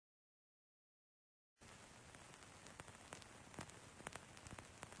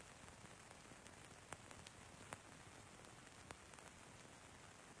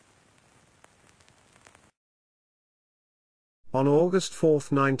On August 4,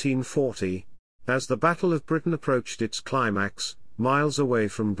 1940, as the Battle of Britain approached its climax, miles away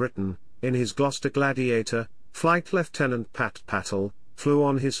from Britain, in his Gloucester Gladiator, Flight Lieutenant Pat Pattle flew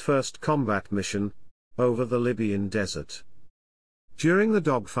on his first combat mission over the Libyan desert. During the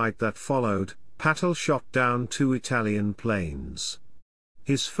dogfight that followed, Pattle shot down 2 Italian planes.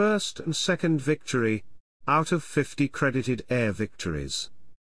 His first and second victory, out of 50 credited air victories.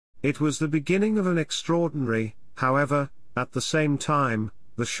 It was the beginning of an extraordinary, however, at the same time,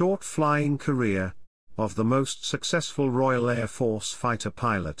 the short flying career of the most successful Royal Air Force fighter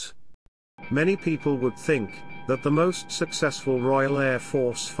pilot. Many people would think that the most successful Royal Air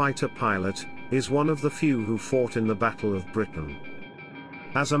Force fighter pilot is one of the few who fought in the Battle of Britain.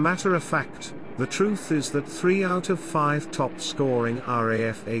 As a matter of fact, the truth is that 3 out of 5 top-scoring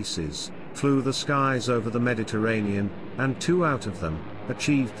RAF aces flew the skies over the Mediterranean, and 2 out of them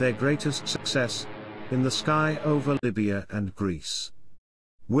achieved their greatest success in the sky over Libya and Greece.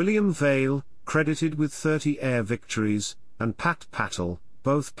 William Vail, credited with 30 air victories, and Pat Pattle,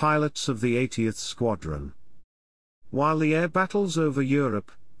 both pilots of the 80th Squadron. While the air battles over Europe,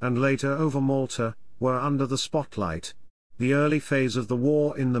 and later over Malta, were under the spotlight, the early phase of the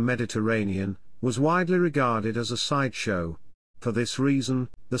war in the Mediterranean was widely regarded as a sideshow. For this reason,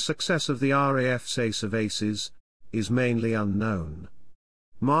 the success of the RAF's Ace of Aces is mainly unknown.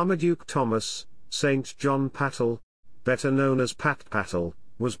 Marmaduke Thomas St. John Pattle, better known as Pat Pattle,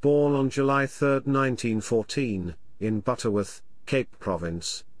 was born on July 3, 1914, in Butterworth, Cape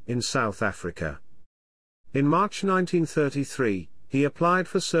Province, in South Africa. In March 1933, he applied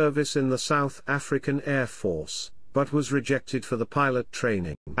for service in the South African Air Force, but was rejected for the pilot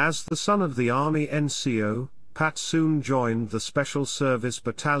training. As the son of the Army NCO, Pat soon joined the Special Service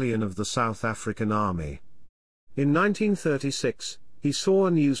Battalion of the South African Army. In 1936, he saw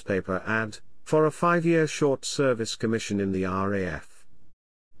a newspaper ad for a 5-year short service commission in the RAF.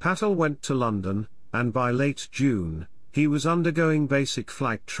 Pattle went to London, and by late June, he was undergoing basic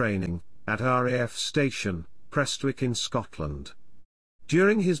flight training at RAF Station, Prestwick in Scotland.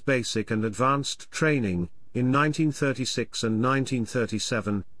 During his basic and advanced training, in 1936 and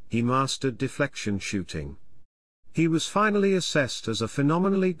 1937, he mastered deflection shooting. He was finally assessed as a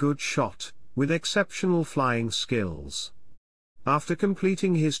phenomenally good shot, with exceptional flying skills. After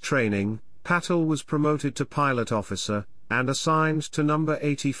completing his training, Pattle was promoted to pilot officer, and assigned to No.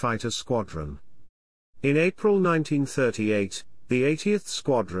 80 Fighter Squadron. In April 1938, the 80th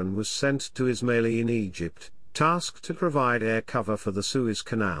Squadron was sent to Ismaili in Egypt, tasked to provide air cover for the Suez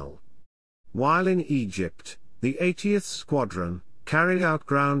Canal. While in Egypt, the 80th Squadron carried out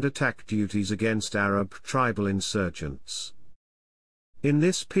ground attack duties against Arab tribal insurgents. In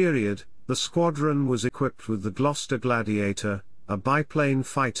this period, the squadron was equipped with the Gloucester Gladiator, a biplane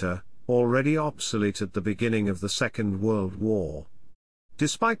fighter, already obsolete at the beginning of the Second World War.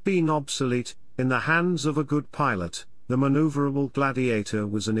 Despite being obsolete, in the hands of a good pilot, the maneuverable Gladiator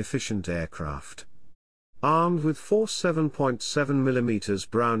was an efficient aircraft. Armed with 4 7.7mm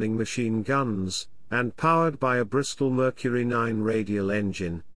Browning machine guns, and powered by a Bristol Mercury 9 radial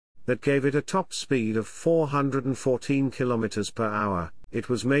engine, that gave it a top speed of 414 km per hour, it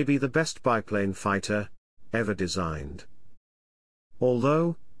was maybe the best biplane fighter ever designed.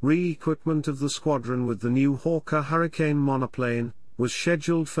 Although re-equipment of the squadron with the new Hawker Hurricane monoplane was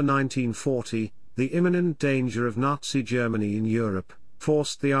scheduled for 1940, the imminent danger of Nazi Germany in Europe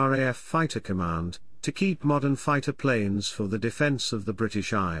forced the RAF Fighter Command to keep modern fighter planes for the defense of the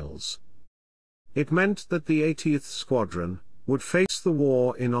British Isles. It meant that the 80th Squadron would face the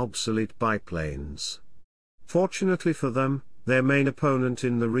war in obsolete biplanes. Fortunately for them, their main opponent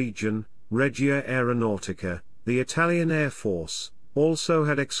in the region, Regia Aeronautica, the Italian Air Force, also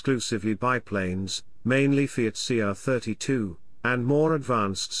had exclusively biplanes, mainly Fiat CR-32, and more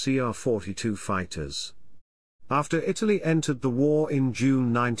advanced CR-42 fighters. After Italy entered the war in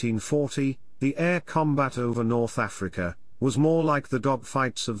June 1940, the air combat over North Africa was more like the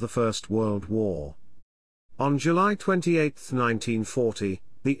dogfights of the First World War. On July 28, 1940,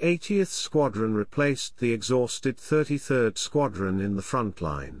 the 80th Squadron replaced the exhausted 33rd Squadron in the front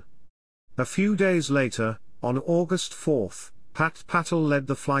line. A few days later, on August 4, Pat Pattle led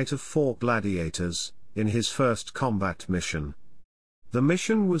the flight of 4 Gladiators in his first combat mission. The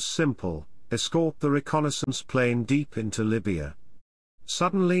mission was simple: escort the reconnaissance plane deep into Libya.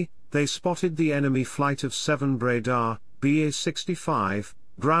 Suddenly, they spotted the enemy flight of 7 Bradar, BA-65,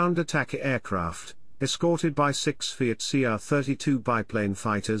 ground attack aircraft, escorted by 6 Fiat CR-32 biplane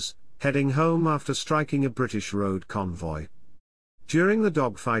fighters, heading home after striking a British road convoy. During the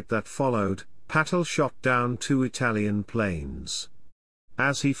dogfight that followed, Pattle shot down 2 Italian planes.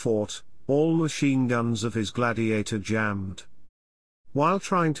 As he fought, all machine guns of his Gladiator jammed. While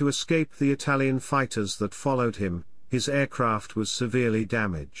trying to escape the Italian fighters that followed him, his aircraft was severely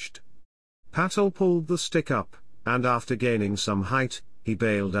damaged. Pattle pulled the stick up, and after gaining some height, he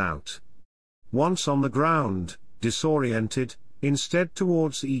bailed out. Once on the ground, disoriented, instead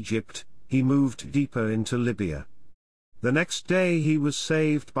towards Egypt, he moved deeper into Libya. The next day he was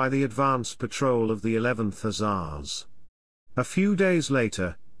saved by the advance patrol of the 11th Hussars. A few days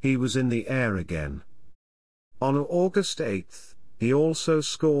later, he was in the air again. On August 8, he also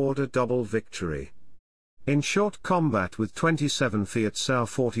scored a double victory. In short combat with 27 Fiat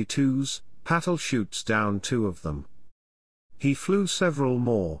Sa-42s, Pattle shoots down 2 of them. He flew several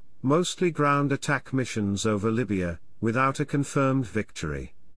more, mostly ground attack missions over Libya, without a confirmed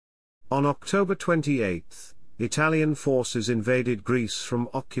victory. On October 28, Italian forces invaded Greece from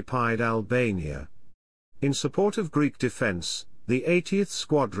occupied Albania. In support of Greek defense, the 80th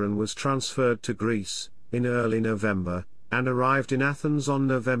Squadron was transferred to Greece in early November, and arrived in Athens on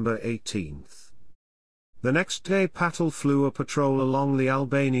November 18. The next day Pattle flew a patrol along the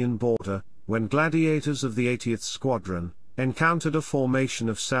Albanian border, when gladiators of the 80th Squadron encountered a formation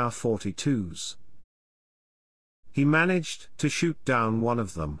of Sa-42s. He managed to shoot down one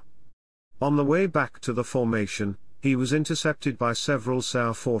of them. On the way back to the formation, he was intercepted by several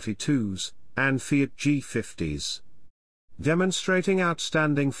Sa-42s, and Fiat G50s. Demonstrating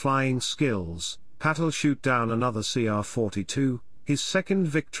outstanding flying skills, Pattle shoot down another CR-42, his second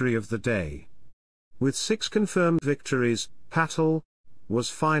victory of the day. With 6 confirmed victories, Pattle was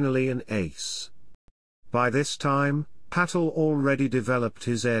finally an ace. By this time, Pattle already developed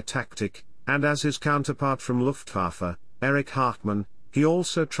his air tactic, and as his counterpart from Luftwaffe, Erich Hartmann, he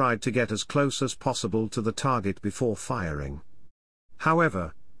also tried to get as close as possible to the target before firing.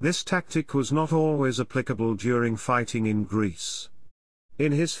 However, this tactic was not always applicable during fighting in Greece.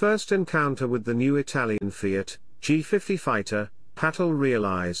 In his first encounter with the new Italian Fiat G50 fighter, Pattle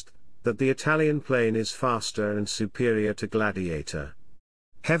realized that the Italian plane is faster and superior to Gladiator.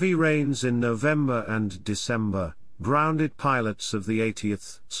 Heavy rains in November and December grounded pilots of the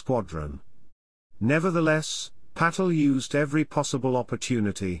 80th Squadron. Nevertheless, Pattle used every possible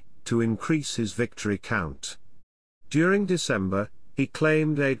opportunity to increase his victory count. During December, he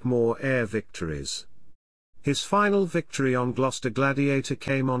claimed 8 more air victories. His final victory on Gloucester Gladiator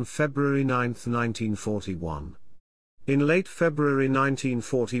came on February 9, 1941. In late February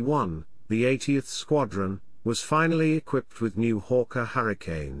 1941, the 80th Squadron was finally equipped with new Hawker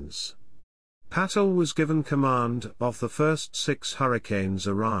Hurricanes. Pattle was given command of the first 6 Hurricanes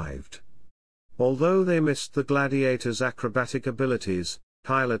arrived. Although they missed the Gladiator's acrobatic abilities,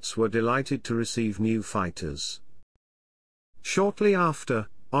 pilots were delighted to receive new fighters. Shortly after,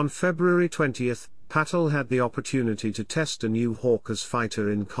 on February 20, Pattle had the opportunity to test a new Hawker's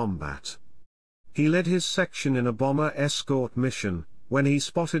fighter in combat. He led his section in a bomber escort mission, when he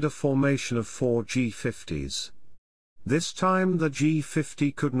spotted a formation of 4 G50s. This time the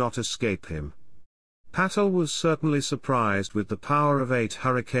G50 could not escape him. Pattle was certainly surprised with the power of 8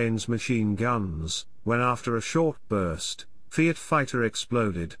 Hurricane's machine guns, when after a short burst, Fiat fighter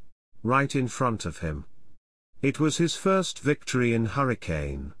exploded right in front of him. It was his first victory in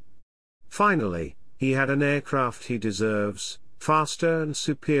Hurricane. Finally, he had an aircraft he deserves, faster and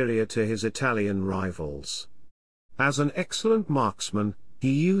superior to his Italian rivals. As an excellent marksman,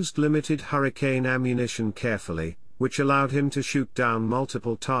 he used limited Hurricane ammunition carefully, which allowed him to shoot down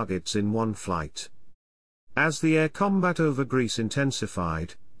multiple targets in one flight. As the air combat over Greece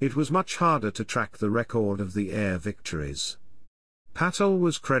intensified, it was much harder to track the record of the air victories. Pattle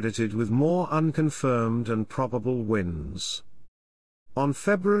was credited with more unconfirmed and probable wins. On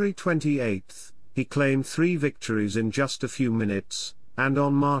February 28, he claimed 3 victories in just a few minutes, and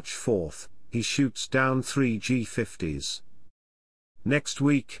on March 4, he shoots down 3 G50s. Next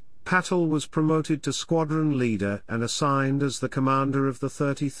week, Pattle was promoted to squadron leader and assigned as the commander of the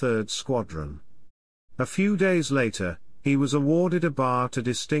 33rd Squadron. A few days later, he was awarded a bar to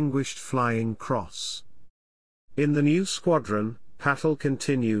Distinguished Flying Cross. In the new squadron, Pattle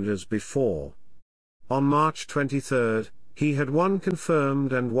continued as before. On March 23, he had 1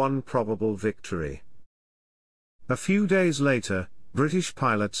 confirmed and 1 probable victory. A few days later, British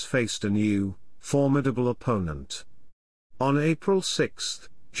pilots faced a new, formidable opponent. On April 6,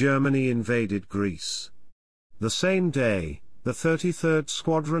 Germany invaded Greece. The same day, the 33rd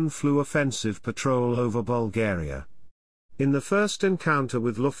Squadron flew offensive patrol over Bulgaria. In the first encounter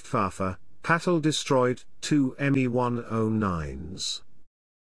with Luftwaffe, Pattle destroyed 2 Me-109s.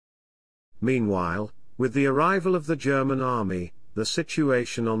 Meanwhile, with the arrival of the German army, the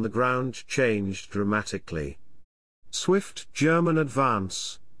situation on the ground changed dramatically. Swift German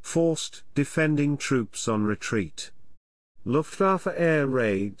advance forced defending troops on retreat. Luftwaffe air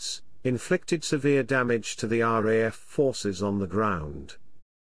raids inflicted severe damage to the RAF forces on the ground.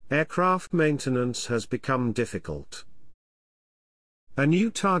 Aircraft maintenance has become difficult. A new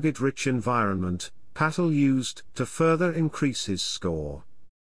target-rich environment, Pattle used to further increase his score.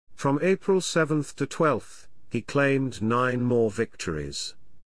 From April 7 to 12, he claimed 9 more victories.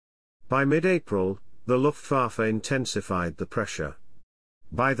 By mid-April, the Luftwaffe intensified the pressure.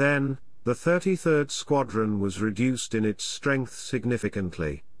 By then, the 33rd Squadron was reduced in its strength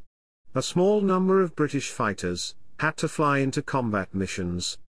significantly. A small number of British fighters had to fly into combat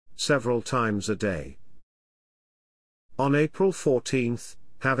missions several times a day. On April 14,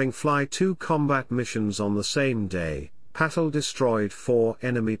 having fly 2 combat missions on the same day, Pattle destroyed 4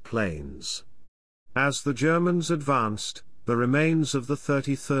 enemy planes. As the Germans advanced, the remains of the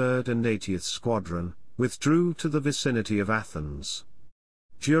 33rd and 80th Squadron withdrew to the vicinity of Athens.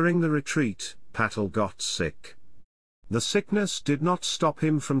 During the retreat, Pattle got sick. The sickness did not stop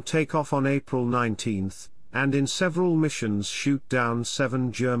him from takeoff on April 19, and in several missions shoot down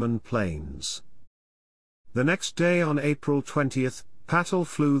 7 German planes. The next day on April 20, Pattle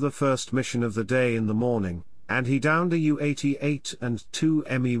flew the first mission of the day in the morning, and he downed a U-88 and 2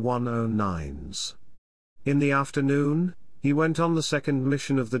 Me-109s. In the afternoon, he went on the second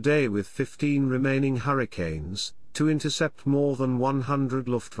mission of the day with 15 remaining Hurricanes, to intercept more than 100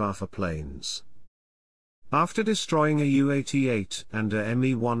 Luftwaffe planes. After destroying a U-88 and a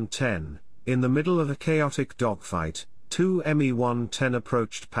Me-110, in the middle of a chaotic dogfight, 2 Me-110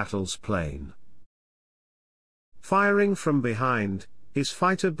 approached Pattle's plane. Firing from behind, his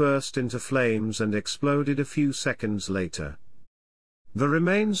fighter burst into flames and exploded a few seconds later. The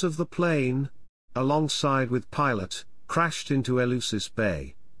remains of the plane, alongside with pilot, crashed into Eleusis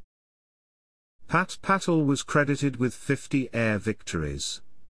Bay. Pat Pattle was credited with 50 air victories.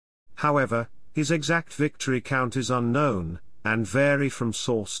 However, his exact victory count is unknown, and vary from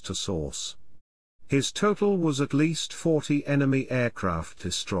source to source. His total was at least 40 enemy aircraft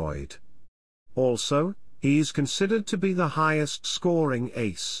destroyed. Also, he is considered to be the highest scoring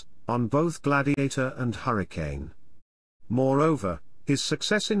ace on both Gladiator and Hurricane. Moreover, his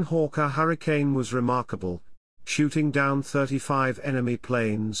success in Hawker Hurricane was remarkable, shooting down 35 enemy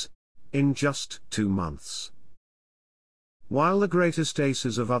planes in just 2 months. While the greatest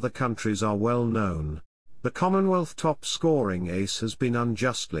aces of other countries are well known, the Commonwealth top-scoring ace has been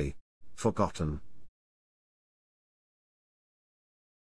unjustly forgotten.